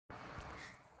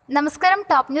നമസ്കാരം,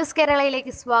 top news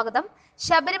കേരളയിലേക്ക് സ്വാഗതം.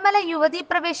 ശബരിമല യുവതീ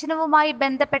പ്രവേശനവുമായി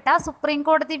ബന്ധപ്പെട്ട സുപ്രീം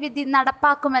കോടതി വിധി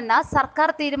നടപ്പാക്കുമെന്ന സർക്കാർ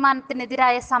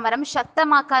തീരുമാനത്തിനെതിരായ സമരം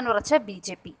ശക്തമാക്കാനുറച്ച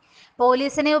ബിജെപി.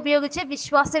 പോലീസിനെ ഉപയോഗിച്ച്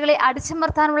വിശ്വാസികളെ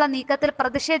അടിച്ചമർത്താനുള്ള നീക്കത്തിൽ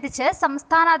പ്രതിഷേധിച്ച്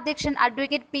സംസ്ഥാന അധ്യക്ഷൻ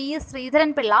അഡ്വക്കേറ്റ് പി.എസ്.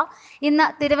 ശ്രീധരൻപിള്ള ഇന്ന്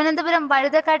തിരുവനന്തപുരം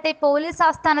വഴുതക്കാട്ടെ പോലീസ്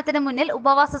ആസ്ഥാനത്തിന് മുന്നിൽ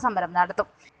ഉപവാസ സമരം നടത്തും.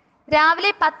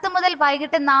 രാവിലെ 10 മുതൽ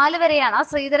വൈകിട്ട് 4 വരെയാണ്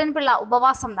ശ്രീധരൻപിള്ള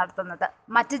ഉപവാസം നടത്തുന്നത്.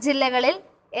 മറ്റ് ജില്ലകളിൽ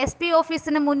SP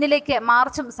ഓഫീസിന് മുന്നിലേക്ക്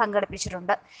മാർച്ചും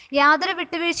സംഘടിപ്പിച്ചിട്ടുണ്ട്. യാതൊരു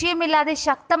വിട്ടുവീഴ്ചയുമില്ലാതെ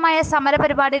ശക്തമായ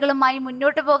സമരപരിപാടികളുമായി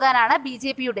മുന്നോട്ടു പോകാനാണ്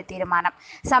BJPയുടെ തീരുമാനം.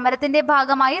 സമരത്തിന്റെ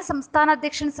ഭാഗമായി സംസ്ഥാന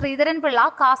അധ്യക്ഷൻ ശ്രീധരൻപിള്ള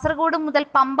കാസർഗോഡ് മുതൽ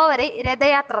പമ്പ വരെ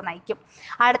രഥയാത്ര നയിക്കും.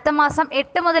 അടുത്ത മാസം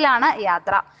 8 മുതലാണ്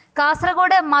യാത്ര.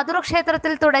 കാസർഗോഡ് മധുർ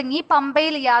ക്ഷേത്രത്തിൽ തുടങ്ങി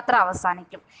പമ്പയിൽ യാത്ര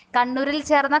അവസാനിക്കും. കണ്ണൂരിൽ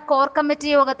ചേർന്ന കോർ കമ്മിറ്റി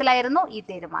യോഗത്തിലായിരുന്നു ഈ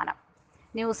തീരുമാനം.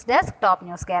 News desk, top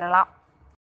news Kerala.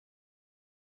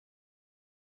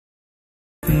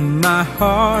 My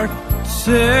heart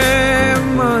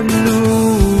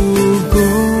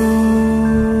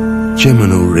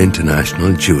Chemanur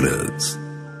International Jewelers.